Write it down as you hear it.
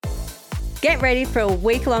Get ready for a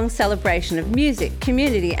week-long celebration of music,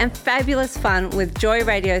 community and fabulous fun with Joy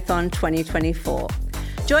Radiothon 2024.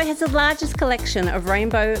 Joy has the largest collection of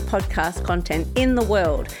rainbow podcast content in the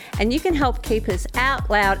world, and you can help keep us out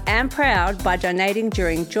loud and proud by donating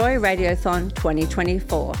during Joy Radiothon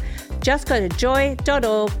 2024. Just go to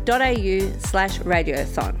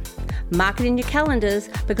joy.org.au/radiothon. Mark it in your calendars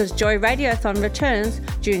because Joy Radiothon returns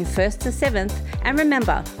June 1st to 7th, and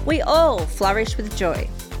remember, we all flourish with joy.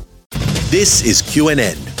 This is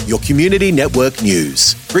QNN, your community network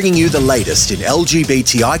news, bringing you the latest in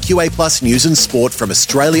LGBTIQA+ news and sport from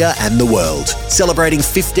Australia and the world. Celebrating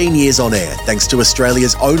 15 years on air thanks to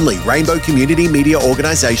Australia's only rainbow community media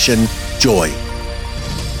organisation, Joy.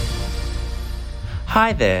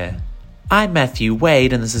 Hi there, I'm Matthew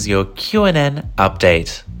Wade and this is your QNN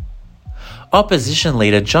update. Opposition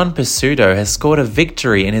leader John Pesutto has scored a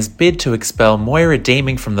victory in his bid to expel Moira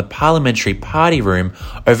Deeming from the parliamentary party room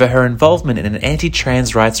over her involvement in an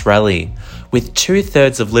anti-trans rights rally, with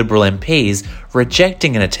 2/3 of Liberal MPs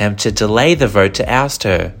rejecting an attempt to delay the vote to oust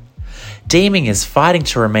her. Deeming is fighting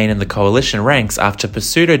to remain in the coalition ranks after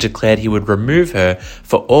Pesutto declared he would remove her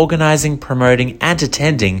for organising, promoting and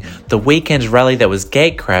attending the weekend rally that was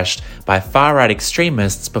gate-crashed by far-right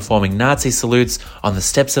extremists performing Nazi salutes on the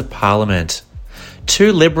steps of Parliament.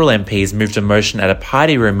 2 Liberal MPs moved a motion at a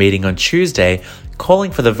party room meeting on Tuesday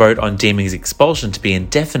calling for the vote on Deeming's expulsion to be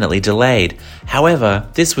indefinitely delayed. However,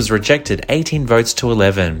 this was rejected 18 votes to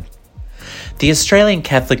 11. The Australian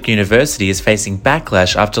Catholic University is facing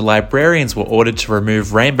backlash after librarians were ordered to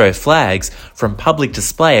remove rainbow flags from public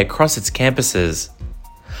display across its campuses.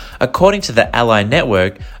 According to the Ally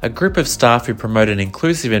Network, a group of staff who promote an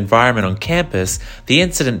inclusive environment on campus, the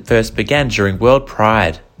incident first began during World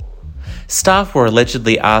Pride. Staff were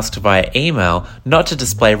allegedly asked via email not to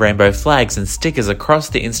display rainbow flags and stickers across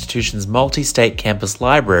the institution's multi-state campus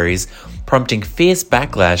libraries, prompting fierce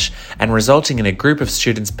backlash and resulting in a group of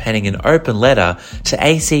students penning an open letter to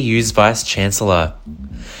ACU's Vice-Chancellor.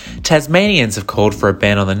 Tasmanians have called for a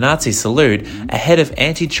ban on the Nazi salute ahead of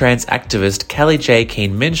anti-trans activist Kelly J.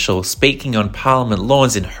 Keane-Minshall speaking on Parliament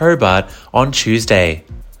lawns in Hobart on Tuesday.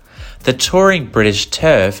 The touring British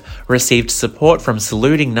TERF received support from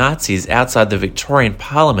saluting Nazis outside the Victorian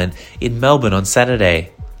Parliament in Melbourne on Saturday.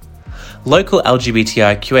 Local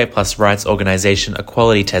LGBTIQA+ rights organisation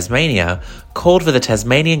Equality Tasmania called for the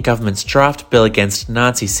Tasmanian government's draft bill against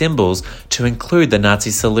Nazi symbols to include the Nazi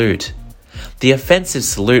salute. The offensive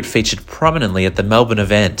salute featured prominently at the Melbourne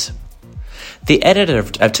event. The editor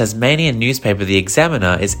of Tasmanian newspaper The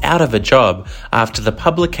Examiner is out of a job after the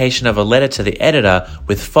publication of a letter to the editor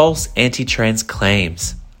with false anti-trans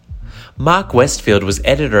claims. Mark Westfield was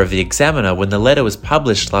editor of The Examiner when the letter was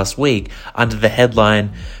published last week under the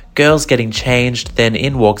headline, "Girls Getting Changed, Then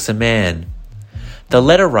In Walks a Man." The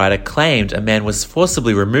letter writer claimed a man was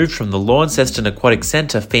forcibly removed from the Launceston Aquatic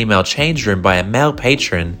Centre female change room by a male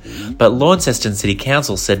patron, but Launceston City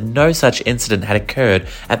Council said no such incident had occurred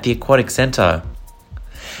at the aquatic centre.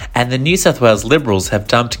 And the New South Wales Liberals have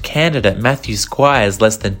dumped candidate Matthew Squires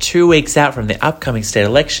less than 2 weeks out from the upcoming state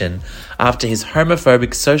election after his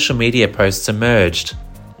homophobic social media posts emerged.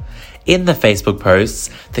 In the Facebook posts,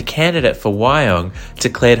 the candidate for Wyong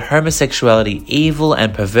declared homosexuality evil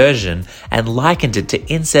and perversion and likened it to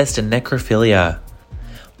incest and necrophilia.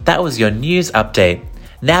 That was your news update.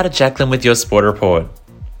 Now to Jacqueline with your sport report.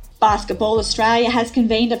 Basketball Australia has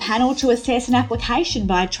convened a panel to assess an application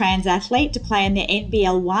by a trans athlete to play in the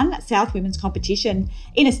NBL1 South Women's competition.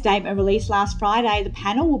 In a statement released last Friday, the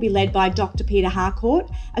panel will be led by Dr. Peter Harcourt,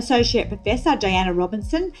 Associate Professor Diana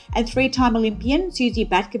Robinson, and 3-time Olympian Susie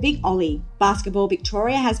Batkovic-Ollie. Basketball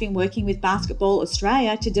Victoria has been working with Basketball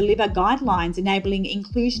Australia to deliver guidelines enabling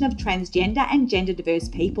inclusion of transgender and gender diverse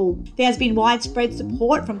people. There has been widespread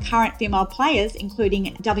support from current female players,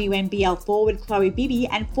 including WNBL forward Chloe Bibby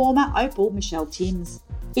and former Opal Michelle Timms.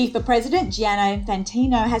 FIFA President Gianni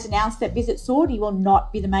Infantino has announced that Visit Saudi will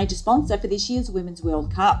not be the major sponsor for this year's Women's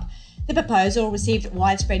World Cup. The proposal received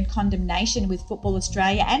widespread condemnation, with Football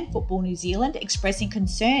Australia and Football New Zealand expressing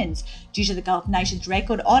concerns due to the Gulf nation's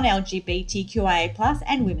record on LGBTQIA+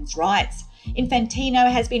 and women's rights.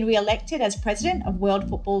 Infantino has been re-elected as president of World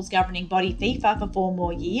Football's governing body FIFA for 4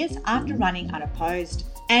 more years after running unopposed.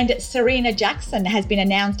 And Serena Jackson has been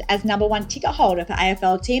announced as number 1 ticket holder for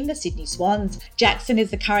AFL team the Sydney Swans. Jackson is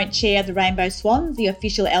the current chair of the Rainbow Swans, the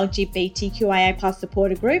official LGBTQIA+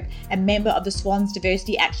 supporter group, and member of the Swans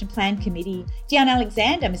Diversity Action Plan Committee. Dion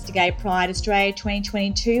Alexander, Mr Gay Pride Australia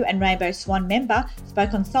 2022 and Rainbow Swan member,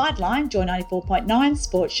 spoke on Sideline, Joy 94.9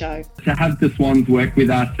 Sports Show. To have the Swans work with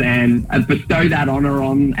us, and at bestow that honour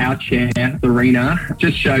on our chair, Serena,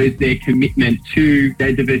 just shows their commitment to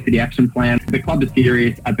their diversity action plan. The club is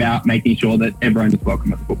serious about making sure that everyone is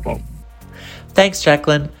welcome at football. Thanks,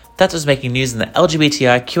 Jacqueline. That was making news in the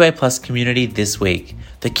LGBTIQA+ community this week.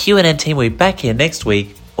 The QNN team will be back here next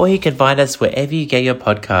week, or you can find us wherever you get your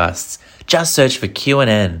podcasts. Just search for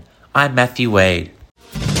QNN. I'm Matthew Wade.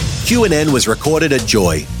 QNN was recorded at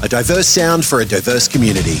Joy, a diverse sound for a diverse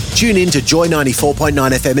community. Tune in to Joy 94.9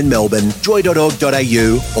 FM in Melbourne,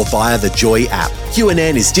 joy.org.au, or via the Joy app.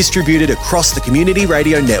 QNN is distributed across the Community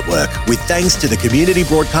Radio Network, with thanks to the Community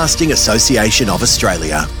Broadcasting Association of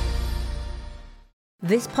Australia.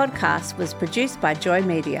 This podcast was produced by Joy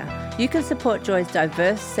Media. You can support Joy's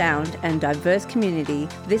diverse sound and diverse community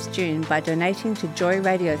this June by donating to Joy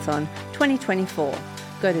Radiothon 2024.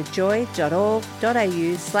 Go to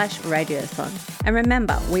joy.org.au/radiothon. And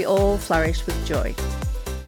remember, we all flourish with joy.